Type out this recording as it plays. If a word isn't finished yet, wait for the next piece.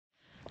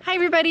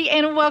everybody,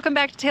 and welcome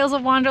back to Tales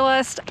of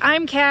Wanderlust.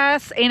 I'm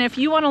Cass, and if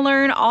you want to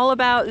learn all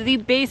about the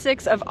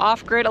basics of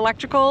off-grid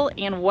electrical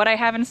and what I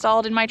have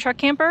installed in my truck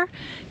camper,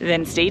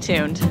 then stay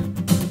tuned.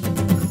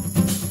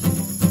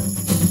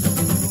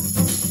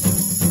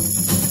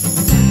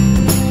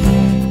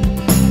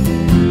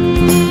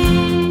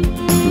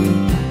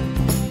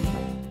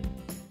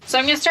 So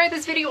I'm going to start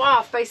this video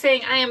off by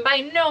saying I am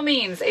by no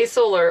means a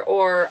solar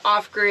or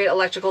off-grid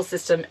electrical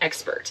system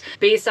expert.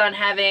 Based on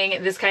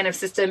having this kind of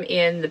system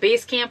in the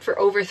base camp for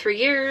over 3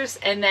 years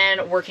and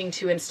then working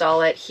to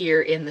install it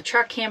here in the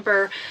truck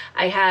camper,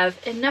 I have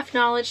enough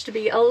knowledge to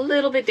be a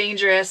little bit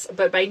dangerous,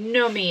 but by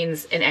no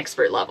means an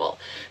expert level.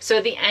 So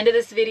at the end of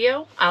this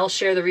video, I'll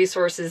share the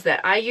resources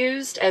that I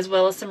used as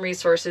well as some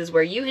resources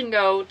where you can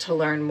go to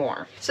learn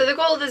more. So the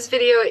goal of this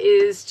video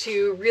is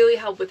to really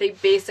help with a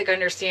basic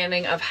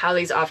understanding of how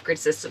these off-grid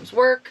systems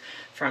work,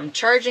 from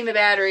charging the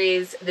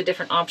batteries, the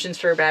different options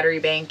for a battery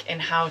bank, and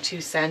how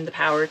to send the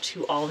power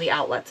to all the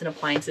outlets and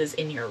appliances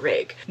in your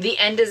rig. The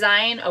end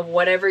design of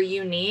whatever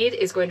you need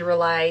is going to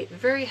rely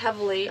very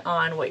heavily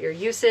on what your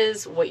use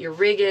is, what your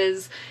rig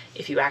is,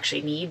 if you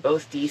actually need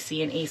both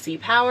DC and AC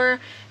power,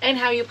 and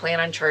how you plan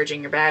on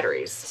charging your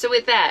batteries. So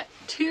with that,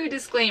 2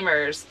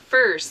 disclaimers.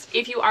 First,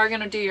 if you are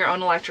going to do your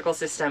own electrical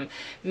system,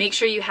 make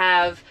sure you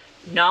have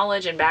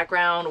knowledge and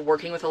background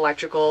working with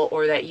electrical,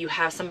 or that you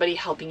have somebody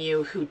helping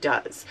you who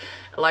does.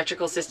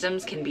 Electrical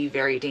systems can be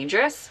very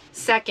dangerous.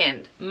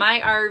 Second, my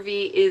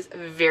RV is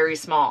very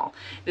small.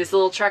 This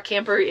little truck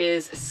camper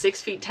is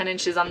 6 feet 10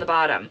 inches on the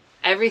bottom.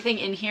 Everything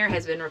in here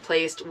has been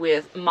replaced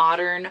with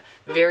modern,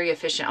 very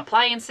efficient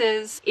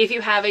appliances. If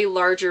you have a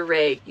larger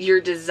rig, your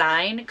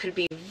design could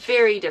be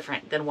very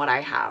different than what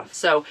I have.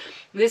 So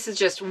this is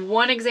just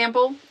one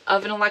example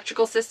of an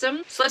electrical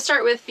system. So let's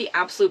start with the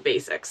absolute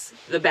basics,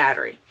 the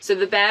battery. So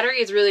the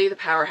battery is really the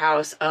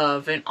powerhouse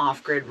of an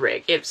off-grid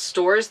rig. It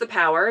stores the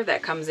power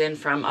that comes in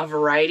from a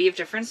variety of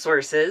different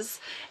sources,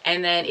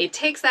 and then it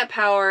takes that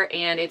power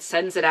and it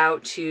sends it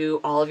out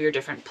to all of your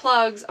different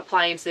plugs,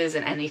 appliances,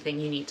 and anything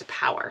you need to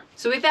power.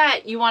 So with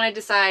that, you want to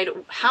decide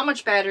how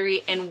much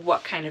battery and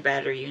what kind of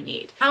battery you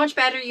need. How much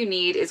battery you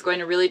need is going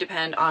to really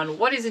depend on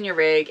what is in your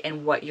rig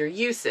and what your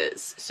use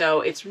is.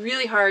 So it's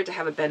really hard to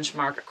have a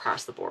benchmark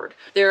across the board.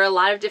 There are a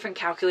lot of different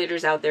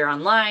calculators out there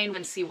online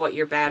and see what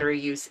your battery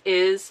use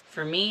is.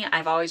 For me,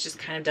 I've always just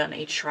kind of done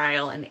a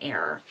trial and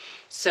error.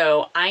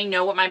 So I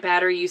know what my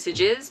battery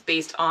usage is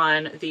based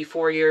on the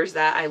 4 years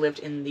that I lived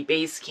in the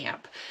base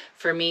camp.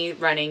 For me,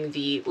 running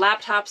the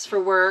laptops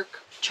for work,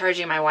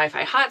 charging my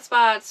Wi-Fi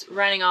hotspots,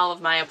 running all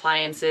of my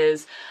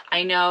appliances,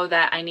 I know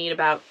that I need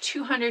about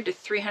 200 to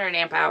 300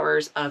 amp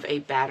hours of a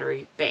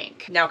battery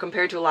bank. Now,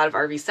 compared to a lot of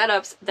RV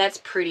setups, that's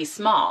pretty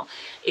small.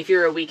 If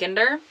you're a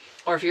weekender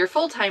or if you're a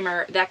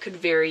full-timer, that could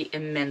vary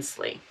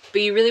immensely.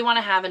 But you really want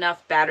to have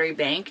enough battery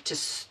bank to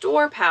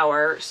store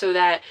power so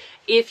that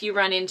if you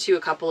run into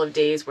a couple of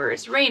days where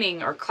it's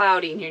raining or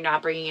cloudy and you're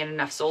not bringing in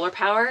enough solar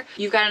power,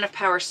 you've got enough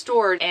power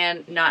stored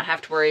and not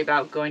have to worry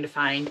about going to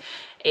find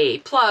a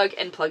plug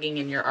and plugging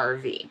in your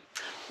RV.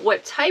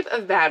 What type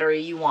of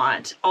battery you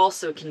want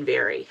also can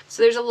vary.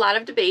 So there's a lot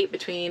of debate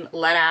between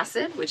lead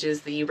acid, which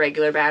is the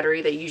regular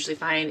battery that you usually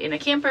find in a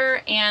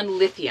camper, and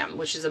lithium,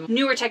 which is a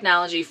newer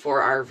technology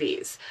for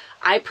RVs.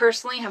 I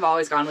personally have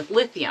always gone with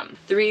lithium.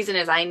 The reason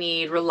is I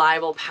need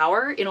reliable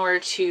power in order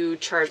to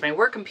charge my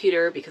work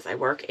computer because I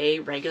work a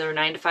regular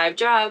 9-to-5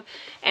 job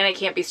and I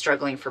can't be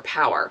struggling for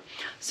power.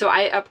 So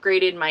I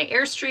upgraded my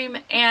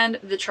Airstream and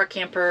the truck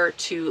camper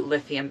to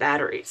lithium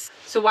batteries.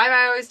 So why have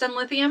I always done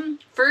lithium?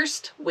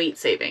 First, weight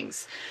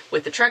savings.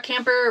 With the truck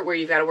camper, where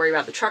you've got to worry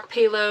about the truck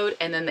payload,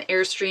 and then the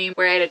Airstream,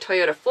 where I had a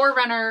Toyota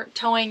 4Runner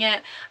towing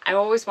it, I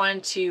always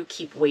wanted to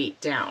keep weight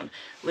down.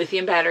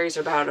 Lithium batteries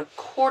are about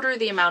 1/4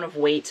 the amount of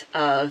weight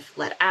of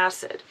lead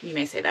acid. You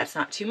may say that's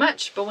not too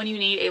much, but when you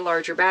need a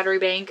larger battery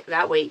bank,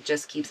 that weight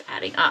just keeps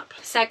adding up.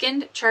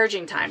 Second,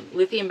 charging time.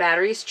 Lithium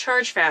batteries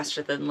charge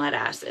faster than lead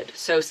acid.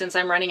 So since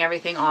I'm running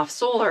everything off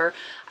solar,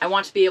 I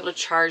want to be able to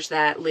charge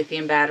that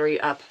lithium battery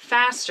up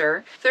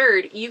faster.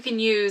 Third, you can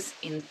use,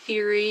 in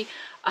theory,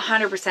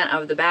 100%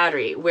 of the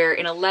battery, where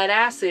in a lead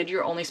acid,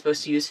 you're only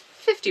supposed to use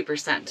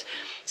 50%.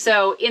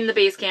 So in the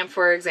base camp,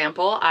 for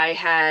example, I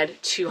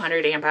had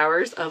 200 amp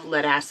hours of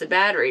lead acid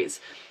batteries.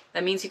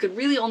 That means you could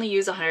really only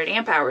use 100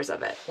 amp hours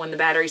of it. When the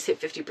batteries hit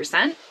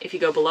 50%, if you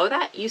go below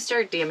that, you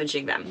start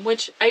damaging them,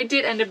 which I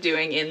did end up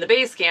doing in the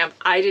base camp.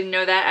 I didn't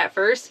know that at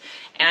first,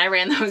 and I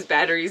ran those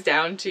batteries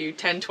down to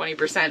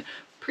 10-20%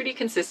 pretty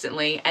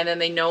consistently, and then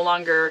they no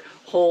longer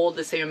hold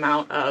the same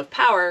amount of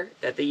power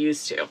that they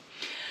used to.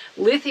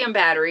 Lithium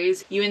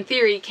batteries, you in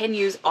theory can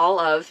use all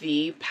of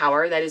the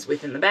power that is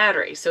within the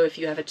battery. So if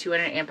you have a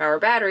 200 amp hour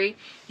battery,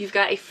 you've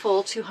got a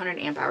full 200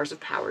 amp hours of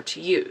power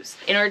to use.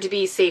 In order to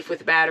be safe with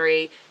the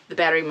battery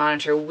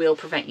monitor will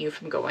prevent you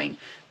from going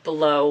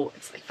below,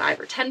 it's like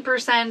 5 or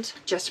 10%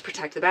 just to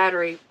protect the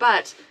battery,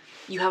 but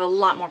you have a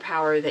lot more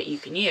power that you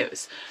can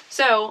use.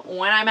 So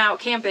when I'm out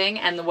camping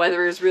and the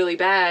weather is really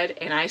bad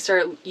and I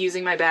start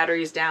using my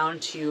batteries down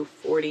to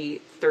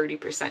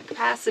 40-30%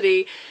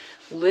 capacity,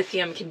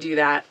 Lithium can do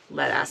that,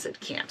 lead acid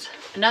can't.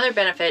 Another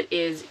benefit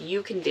is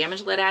you can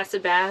damage lead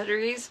acid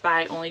batteries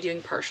by only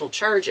doing partial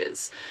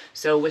charges.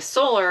 So with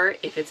solar,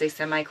 if it's a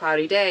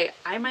semi-cloudy day,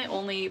 I might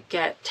only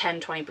get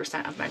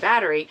 10-20% of my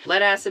battery.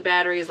 Lead acid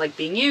batteries like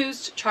being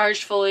used,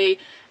 charged fully,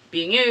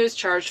 being used,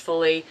 charged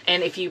fully,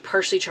 and if you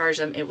partially charge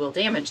them, it will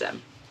damage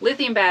them.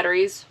 Lithium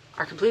batteries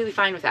are completely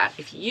fine with that.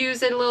 If you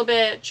use it a little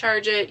bit,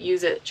 charge it,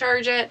 use it,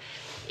 charge it,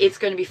 it's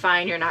going to be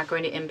fine. You're not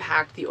going to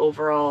impact the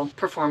overall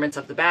performance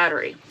of the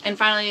battery. And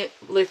finally,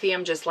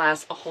 lithium just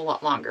lasts a whole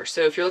lot longer.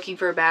 So if you're looking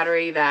for a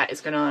battery that is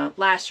going to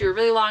last you a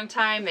really long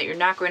time, that you're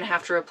not going to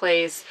have to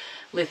replace,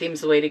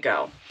 lithium's the way to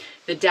go.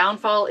 The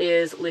downfall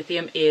is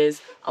lithium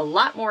is a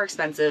lot more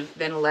expensive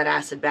than a lead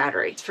acid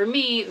battery. For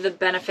me, the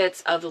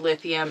benefits of the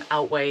lithium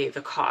outweigh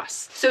the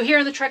costs. So here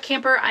in the truck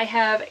camper, I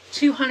have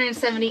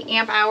 270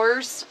 amp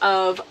hours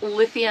of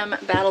lithium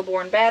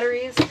Battle-Born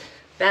batteries.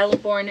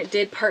 Battle-Born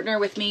did partner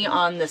with me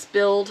on this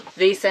build.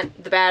 They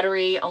sent the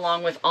battery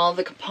along with all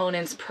the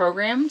components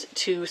programmed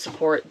to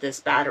support this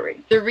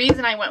battery. The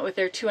reason I went with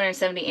their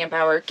 270 amp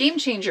hour Game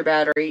Changer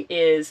battery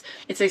is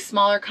it's a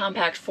smaller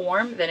compact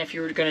form than if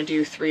you were going to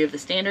do 3 of the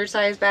standard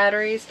size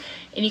batteries,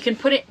 and you can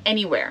put it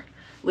anywhere.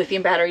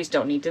 Lithium batteries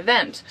don't need to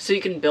vent, so you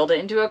can build it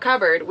into a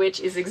cupboard, which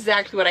is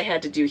exactly what I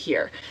had to do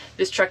here.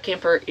 This truck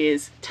camper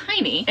is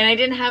tiny, and I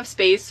didn't have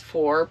space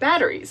for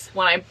batteries.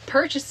 When I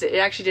purchased it, it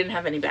actually didn't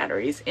have any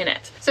batteries in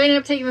it. So I ended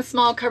up taking the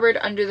small cupboard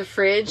under the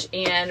fridge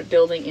and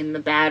building in the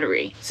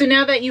battery. So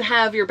now that you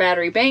have your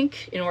battery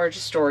bank in order to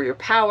store your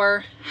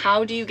power,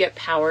 how do you get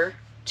power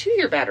to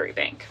your battery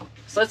bank?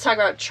 So let's talk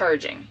about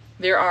charging.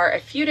 There are a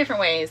few different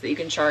ways that you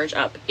can charge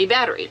up a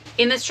battery.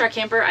 In this truck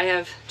camper, I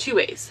have 2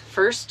 ways.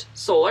 First,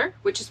 solar,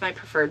 which is my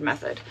preferred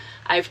method.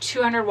 I have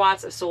 200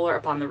 watts of solar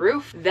up on the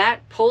roof.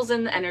 That pulls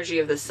in the energy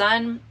of the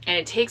sun, and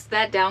it takes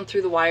that down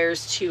through the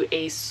wires to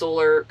a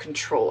solar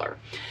controller.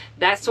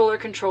 That solar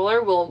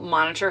controller will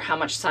monitor how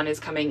much sun is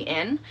coming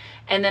in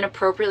and then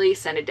appropriately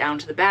send it down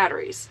to the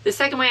batteries. The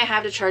second way I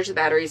have to charge the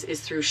batteries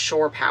is through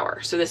shore power.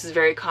 So this is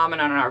very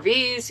common on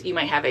RVs. You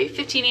might have a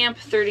 15 amp,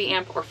 30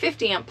 amp, or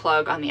 50 amp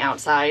plug on the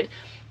outside.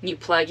 You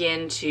plug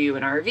into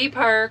an RV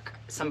park,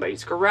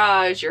 somebody's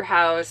garage, your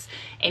house,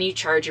 and you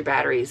charge your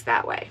batteries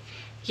that way.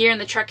 Here in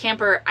the truck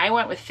camper, I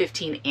went with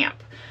 15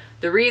 amp.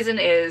 The reason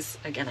is,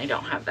 again, I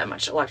don't have that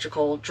much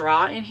electrical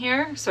draw in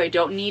here, so I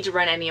don't need to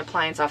run any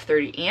appliance off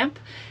 30 amp.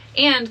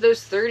 And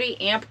those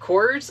 30 amp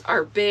cords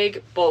are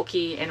big,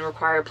 bulky, and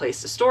require a place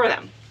to store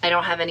them. I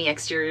don't have any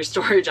exterior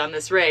storage on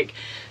this rig.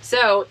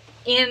 So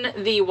in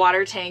the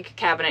water tank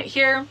cabinet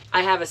here,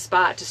 I have a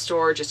spot to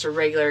store just a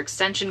regular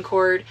extension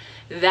cord.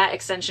 That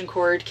extension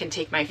cord can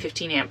take my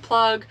 15 amp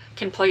plug,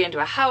 can plug into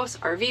a house,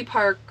 RV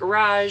park,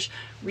 garage.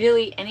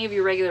 Really, any of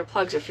your regular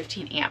plugs are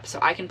 15 amp, so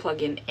I can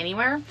plug in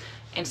anywhere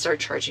and start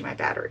charging my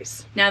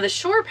batteries. Now the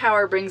shore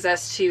power brings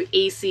us to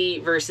AC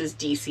versus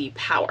DC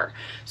power.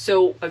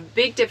 So a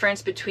big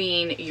difference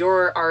between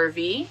your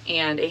RV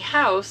and a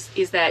house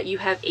is that you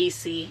have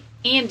AC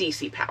and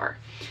DC power.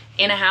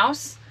 In a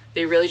house,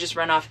 they really just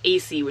run off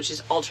AC, which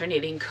is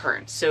alternating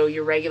current. So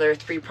your regular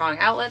 3-prong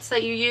outlets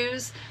that you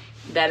use,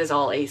 that is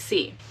all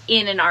AC.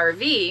 In an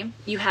RV,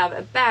 you have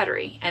a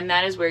battery, and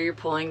that is where you're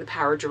pulling the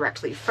power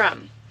directly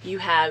from. You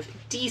have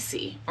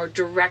DC, or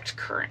direct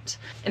current.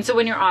 And so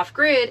when you're off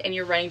grid and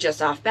you're running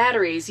just off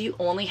batteries, you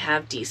only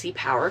have DC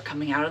power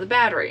coming out of the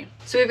battery.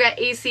 So we've got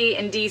AC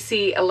and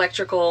DC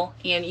electrical,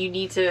 and you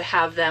need to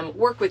have them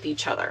work with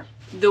each other.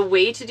 The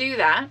way to do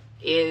that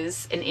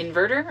is an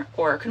inverter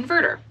or a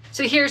converter.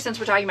 So here, since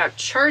we're talking about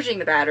charging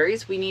the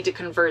batteries, we need to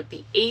convert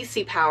the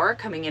AC power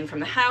coming in from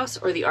the house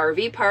or the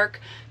RV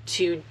park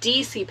to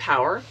DC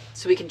power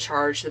so we can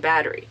charge the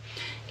battery.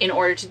 In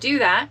order to do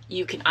that,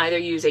 you can either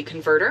use a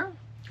converter,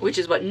 which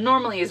is what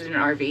normally is in an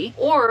RV,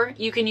 or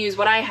you can use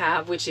what I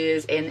have, which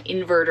is an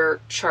inverter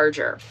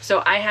charger.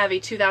 So I have a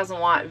 2000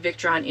 watt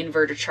Victron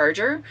inverter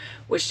charger,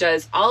 which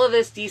does all of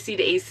this DC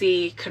to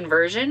AC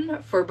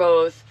conversion for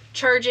both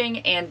charging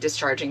and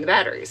discharging the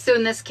batteries. So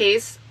in this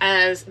case,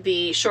 as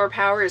the shore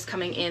power is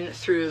coming in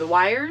through the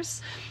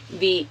wires,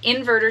 the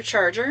inverter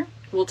charger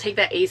will take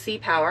that AC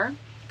power,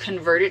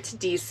 convert it to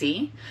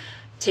DC,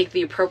 take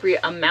the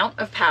appropriate amount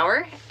of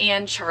power,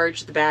 and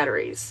charge the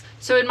batteries.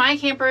 So in my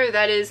camper,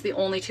 that is the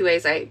only 2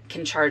 ways I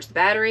can charge the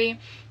battery.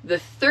 The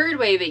third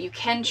way that you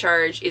can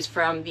charge is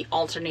from the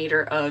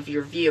alternator of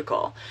your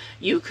vehicle.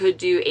 You could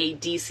do a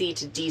DC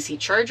to DC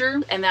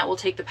charger, and that will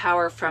take the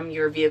power from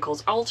your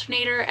vehicle's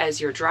alternator as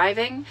you're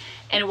driving,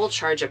 and it will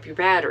charge up your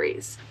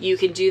batteries. You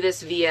can do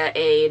this via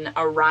an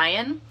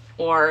Orion,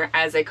 or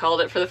as I called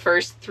it for the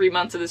first 3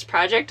 months of this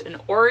project, an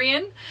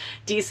Orion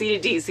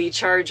DC to DC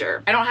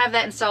charger. I don't have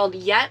that installed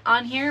yet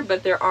on here,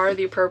 but there are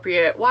the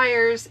appropriate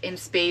wires and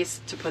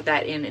space to put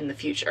that in the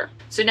future.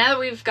 So now that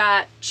we've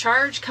got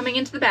charge coming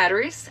into the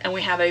batteries and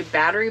we have a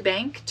battery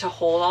bank to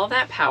hold all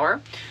that power,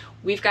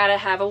 we've got to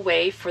have a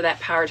way for that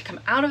power to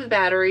come out of the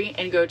battery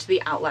and go to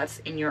the outlets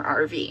in your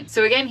RV.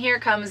 So again, here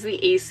comes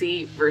the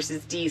AC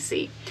versus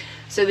DC.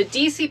 So the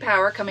DC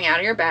power coming out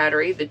of your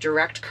battery, the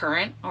direct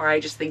current, or I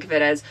just think of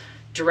it as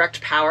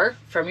direct power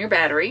from your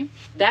battery.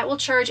 That will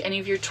charge any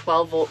of your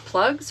 12-volt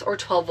plugs or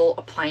 12-volt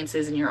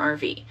appliances in your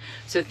RV.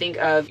 So think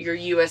of your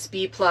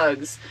USB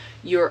plugs,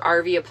 your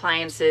RV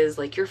appliances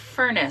like your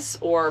furnace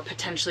or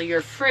potentially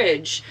your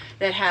fridge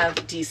that have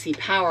DC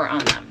power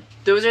on them.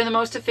 Those are the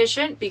most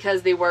efficient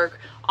because they work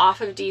off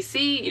of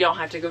DC. You don't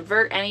have to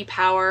convert any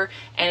power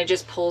and it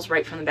just pulls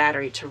right from the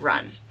battery to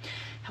run.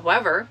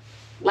 However,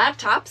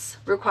 laptops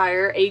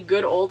require a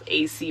good old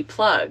AC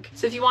plug.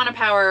 So if you want to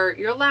power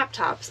your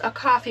laptops, a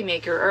coffee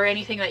maker, or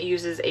anything that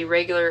uses a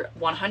regular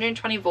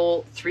 120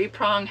 volt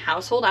 3-prong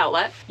household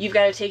outlet, you've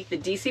got to take the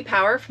DC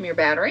power from your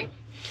battery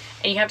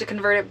and you have to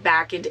convert it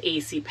back into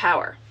AC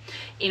power.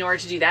 In order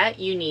to do that,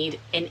 you need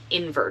an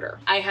inverter.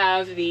 I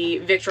have the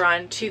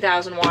Victron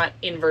 2000 watt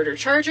inverter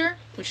charger,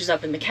 which is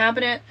up in the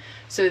cabinet.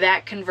 So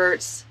that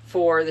converts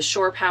for the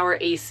shore power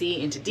AC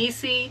into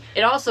DC.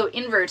 It also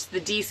inverts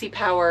the DC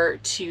power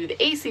to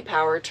the AC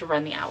power to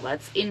run the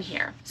outlets in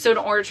here. So in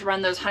order to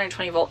run those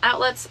 120 volt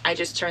outlets, I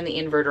just turn the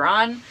inverter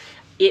on.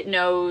 It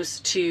knows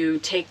to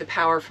take the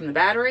power from the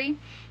battery,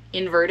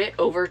 invert it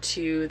over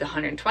to the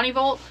 120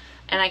 volt,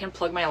 and I can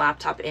plug my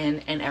laptop in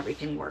and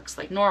everything works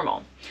like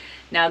normal.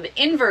 Now the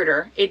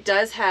inverter, it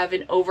does have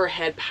an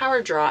overhead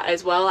power draw,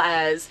 as well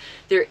as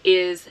there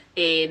is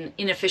an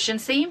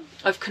inefficiency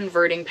of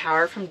converting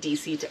power from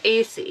DC to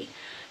AC.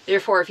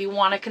 Therefore, if you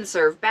want to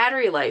conserve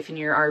battery life in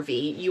your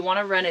RV, you want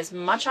to run as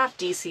much off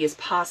DC as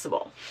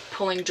possible.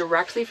 Pulling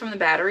directly from the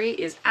battery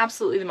is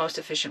absolutely the most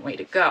efficient way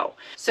to go.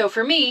 So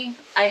for me,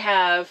 I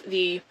have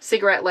the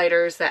cigarette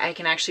lighters that I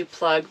can actually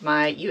plug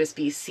my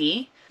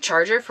USB-C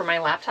charger for my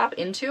laptop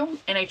into,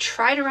 and I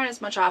try to run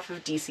as much off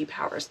of DC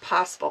power as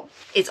possible.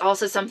 It's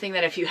also something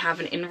that if you have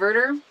an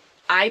inverter,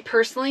 I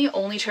personally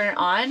only turn it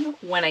on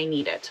when I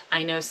need it.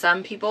 I know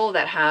some people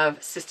that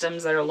have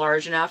systems that are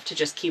large enough to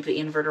just keep the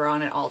inverter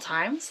on at all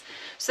times.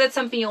 So that's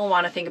something you'll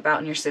want to think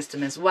about in your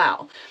system as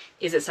well.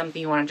 Is it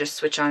something you want to just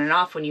switch on and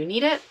off when you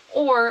need it?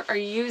 Or are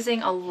you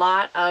using a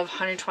lot of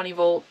 120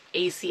 volt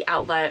AC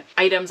outlet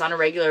items on a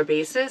regular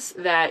basis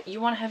that you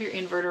want to have your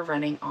inverter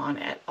running on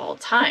at all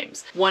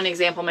times? One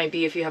example might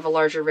be if you have a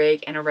larger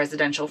rig and a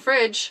residential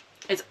fridge,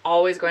 it's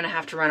always going to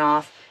have to run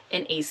off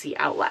an AC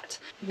outlet.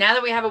 Now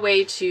that we have a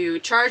way to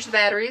charge the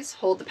batteries,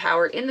 hold the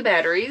power in the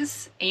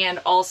batteries, and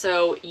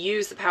also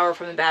use the power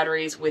from the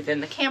batteries within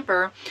the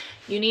camper,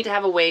 you need to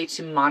have a way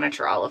to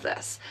monitor all of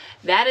this.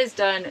 That is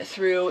done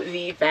through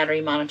the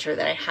battery monitor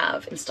that I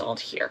have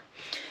installed here.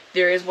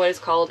 There is what is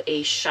called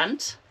a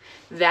shunt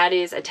that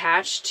is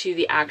attached to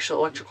the actual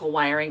electrical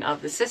wiring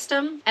of the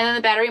system, and then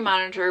the battery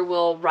monitor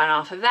will run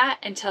off of that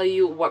and tell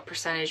you what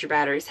percentage your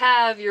batteries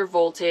have, your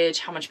voltage,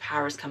 how much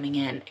power is coming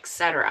in,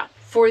 etc.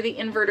 For the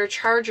inverter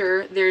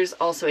charger, there's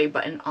also a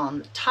button on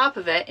the top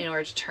of it in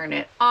order to turn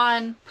it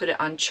on, put it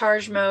on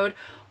charge mode,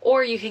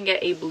 or you can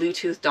get a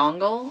Bluetooth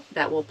dongle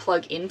that will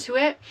plug into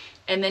it,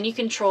 and then you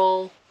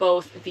control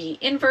both the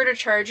inverter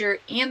charger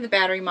and the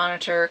battery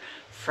monitor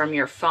from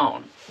your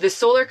phone. The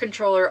solar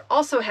controller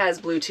also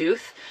has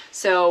Bluetooth,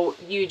 so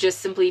you just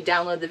simply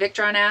download the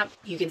Victron app.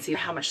 You can see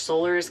how much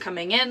solar is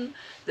coming in,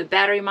 the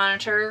battery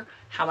monitor,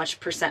 how much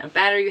percent of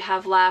battery you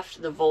have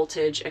left, the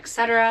voltage,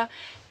 etc.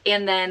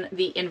 And then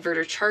the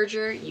inverter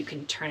charger, you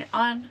can turn it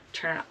on,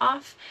 turn it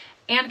off,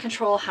 and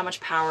control how much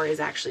power is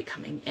actually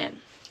coming in.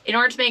 In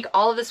order to make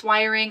all of this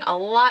wiring a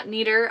lot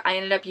neater, I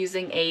ended up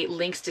using a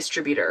Lynx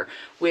Distributor,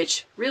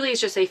 which really is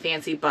just a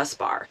fancy bus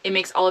bar. It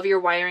makes all of your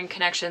wiring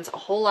connections a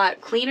whole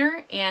lot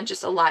cleaner and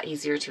just a lot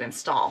easier to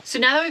install. So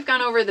now that we've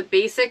gone over the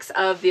basics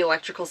of the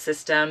electrical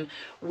system,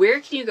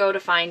 where can you go to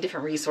find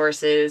different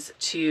resources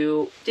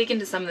to dig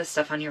into some of this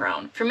stuff on your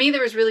own? For me,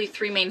 there was really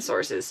three main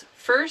sources.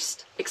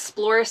 First,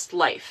 Explorist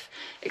Life.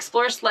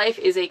 Explorist Life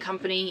is a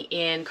company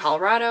in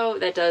Colorado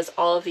that does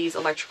all of these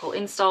electrical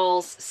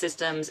installs,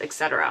 systems,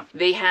 etc.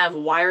 They have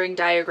wiring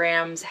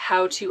diagrams,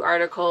 how-to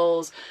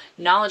articles,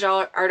 knowledge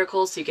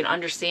articles so you can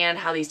understand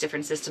how these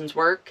different systems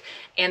work.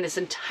 And this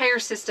entire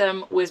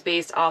system was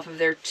based off of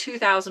their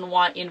 2000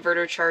 watt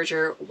inverter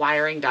charger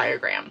wiring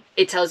diagram.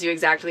 It tells you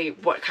exactly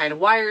what kind of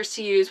wires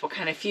to use, what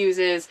kind of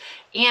fuses,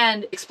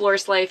 and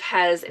Explorist Life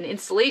has an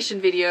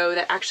installation video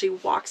that actually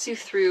walks you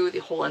through the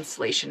whole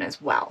installation as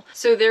well.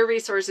 So their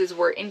resources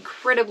were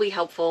incredibly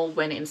helpful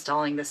when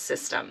installing this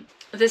system.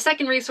 The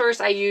second resource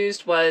I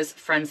used was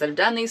friends that have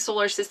done these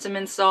solar system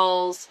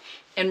installs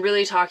and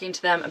really talking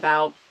to them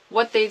about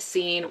what they've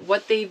seen,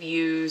 what they've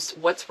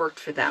used, what's worked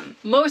for them.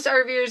 Most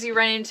RVers you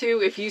run into,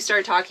 if you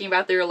start talking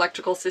about their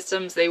electrical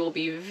systems, they will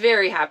be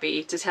very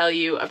happy to tell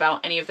you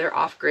about any of their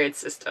off-grid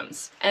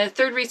systems. And the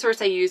third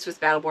resource I used was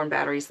Battleborn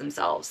batteries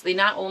themselves. They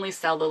not only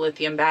sell the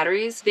lithium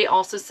batteries, they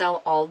also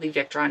sell all the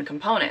Victron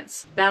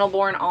components.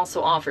 Battleborn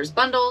also offers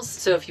bundles,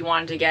 so if you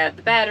wanted to get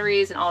the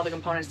batteries and all the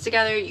components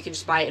together, you can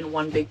just buy it in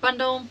one big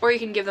bundle, or you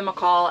can give them a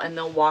call and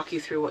they'll walk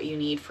you through what you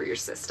need for your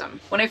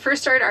system. When I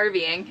first started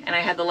RVing and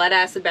I had the lead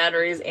acid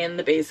batteries in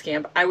the base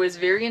camp, I was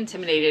very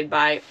intimidated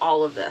by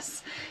all of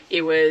this.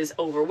 It was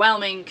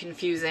overwhelming,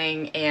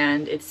 confusing,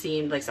 and it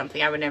seemed like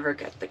something I would never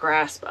get the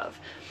grasp of.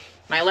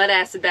 My lead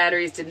acid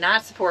batteries did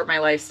not support my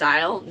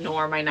lifestyle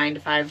nor my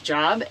 9-to-5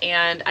 job,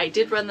 and I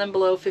did run them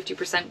below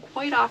 50%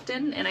 quite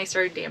often, and I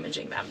started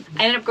damaging them.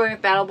 I ended up going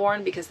with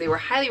Battleborn because they were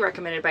highly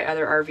recommended by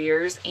other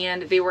RVers,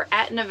 and they were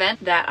at an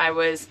event that I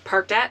was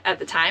parked at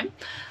the time.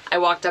 I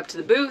walked up to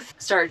the booth,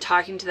 started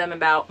talking to them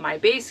about my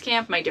base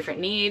camp, my different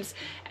needs,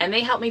 and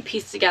they helped me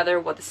piece together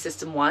what the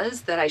system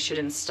was that I should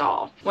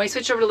install. When I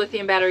switched over to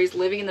lithium batteries,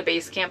 living in the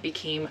base camp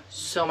became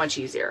so much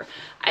easier.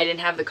 I didn't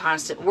have the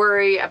constant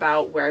worry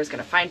about where I was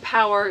going to find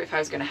power, if I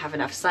was going to have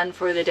enough sun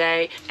for the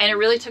day, and it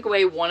really took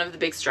away one of the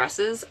big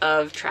stresses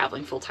of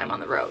traveling full-time on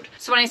the road.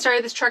 So when I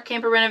started this truck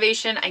camper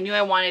renovation, I knew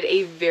I wanted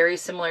a very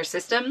similar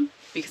system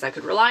because I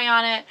could rely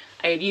on it.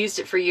 I had used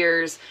it for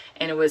years,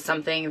 and it was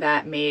something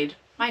that made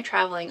my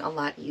traveling a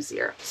lot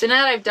easier. So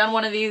now that I've done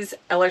one of these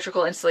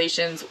electrical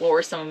installations, what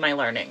were some of my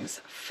learnings?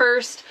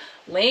 First,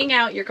 laying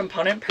out your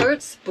component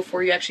parts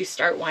before you actually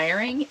start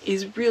wiring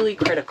is really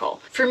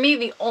critical. For me,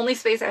 the only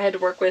space I had to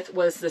work with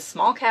was this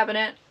small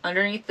cabinet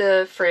underneath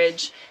the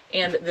fridge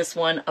and this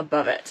one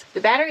above it. The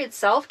battery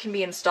itself can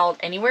be installed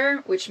anywhere,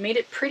 which made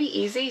it pretty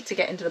easy to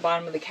get into the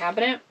bottom of the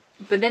cabinet.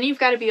 But then you've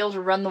got to be able to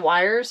run the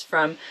wires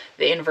from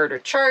the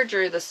inverter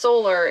charger, the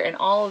solar, and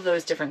all of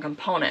those different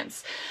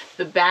components.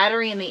 The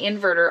battery and the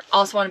inverter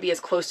also want to be as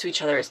close to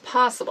each other as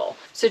possible.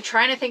 So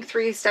trying to think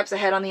 3 steps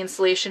ahead on the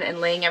installation and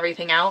laying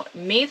everything out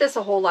made this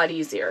a whole lot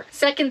easier.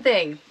 Second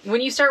thing,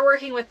 when you start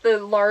working with the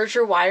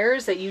larger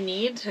wires that you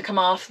need to come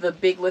off the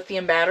big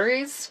lithium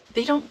batteries,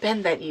 they don't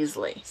bend that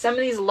easily. Some of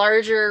these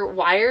larger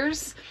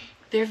wires,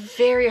 they're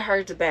very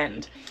hard to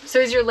bend. So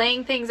as you're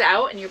laying things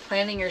out and you're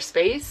planning your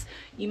space,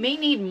 you may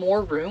need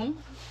more room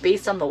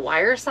based on the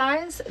wire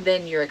size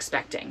than you're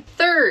expecting.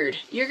 Third,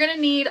 you're gonna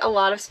need a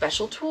lot of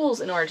special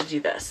tools in order to do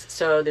this.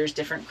 So there's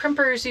different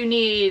crimpers you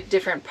need,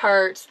 different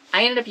parts.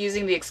 I ended up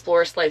using the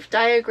Explorer's Life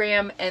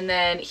diagram, and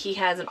then he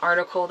has an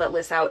article that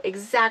lists out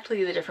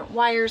exactly the different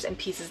wires and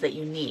pieces that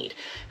you need.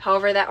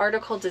 However, that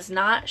article does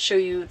not show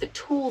you the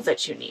tools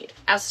that you need.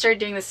 I also started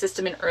doing the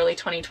system in early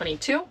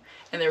 2022,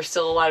 and there were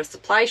still a lot of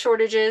supply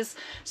shortages.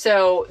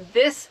 So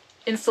this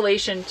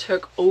installation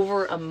took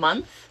over a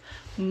month,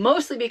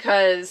 mostly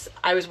because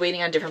I was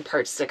waiting on different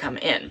parts to come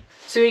in.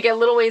 So we get a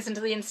little ways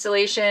into the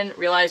installation,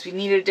 realized we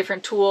needed a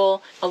different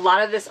tool. A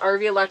lot of this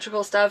RV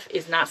electrical stuff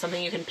is not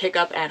something you can pick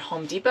up at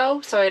Home Depot,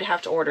 so I'd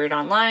have to order it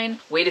online,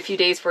 wait a few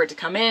days for it to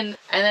come in,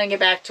 and then get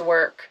back to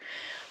work.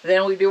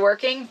 Then we'd be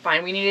working,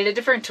 find we needed a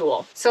different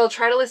tool. So I'll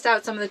try to list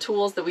out some of the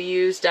tools that we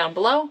use down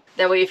below.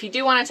 That way, if you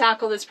do want to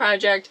tackle this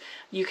project,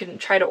 you can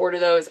try to order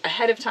those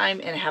ahead of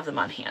time and have them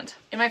on hand.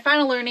 And my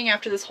final learning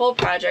after this whole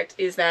project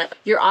is that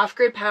your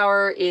off-grid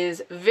power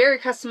is very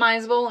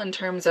customizable in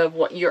terms of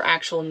what your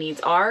actual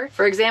needs are.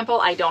 For example,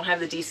 I don't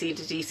have the DC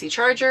to DC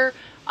charger.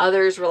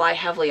 Others rely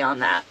heavily on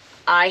that.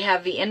 I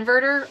have the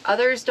inverter.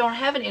 Others don't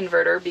have an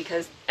inverter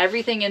because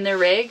everything in their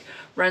rig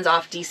runs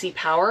off DC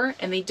power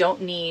and they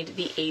don't need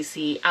the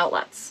AC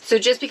outlets. So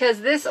just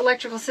because this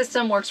electrical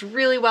system works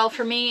really well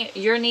for me,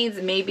 your needs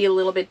may be a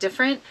little bit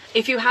different.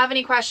 If you have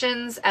any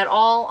questions at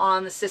all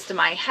on the system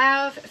I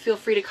have, feel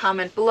free to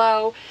comment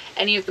below.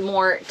 Any of the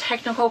more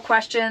technical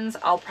questions,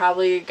 I'll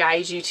probably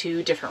guide you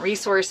to different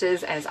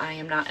resources as I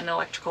am not an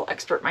electrical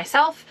expert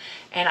myself,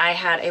 and I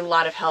had a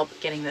lot of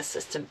help getting this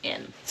system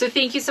in. So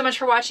thank you so much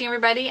for watching,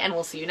 everybody, and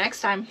we'll see you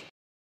next time.